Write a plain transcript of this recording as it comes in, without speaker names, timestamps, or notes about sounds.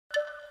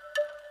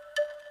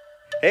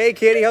Hey,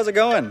 Katie, how's it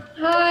going?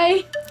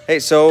 Hi. Hey,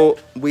 so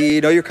we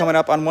know you're coming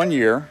up on 1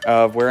 year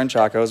of wearing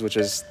Chacos, which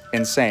is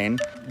insane.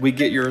 We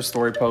get your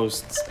story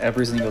posts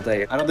every single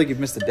day. I don't think you've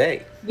missed a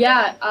day.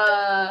 Yeah,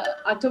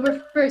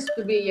 October 1st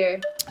would be a year.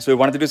 So we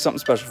wanted to do something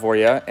special for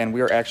you, and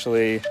we are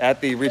actually at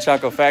the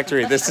Chaco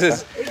factory. This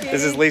is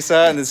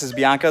Lisa and this is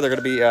Bianca. They're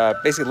going to be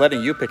basically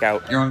letting you pick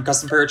out your own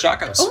custom pair of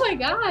Chacos. Oh my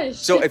gosh.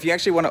 So if you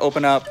actually want to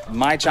open up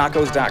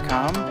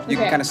mychacos.com, you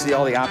can kind of see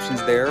all the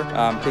options there.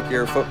 Pick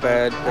your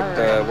footbed,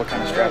 pick what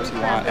kind of straps you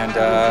want.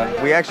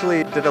 And we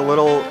actually did a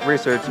little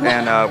research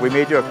and we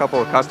made you a couple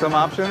of custom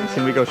options.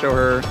 Can we go show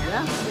her,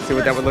 see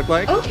what that would look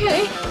like?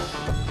 Okay.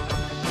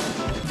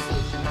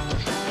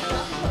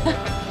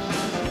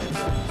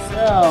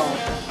 So,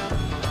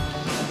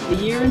 a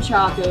year in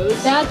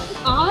Chacos. That's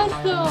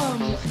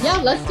awesome. Yeah,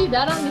 let's do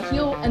that on the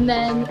heel and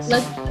then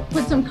let's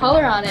put some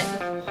color on it.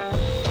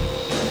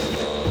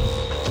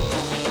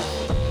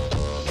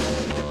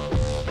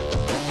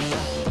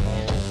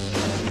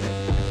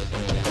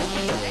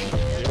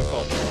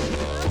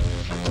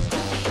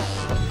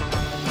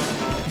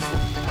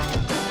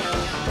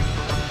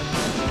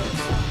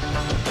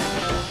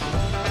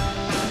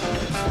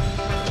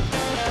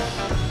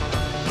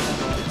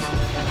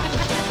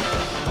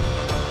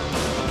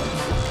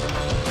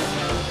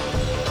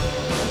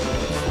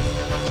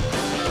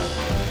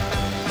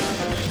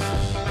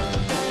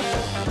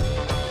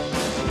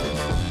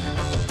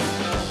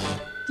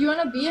 Do you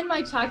want to be in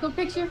my Chaco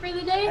picture for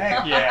the day?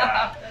 Heck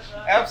yeah,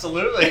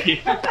 absolutely.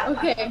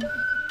 Okay.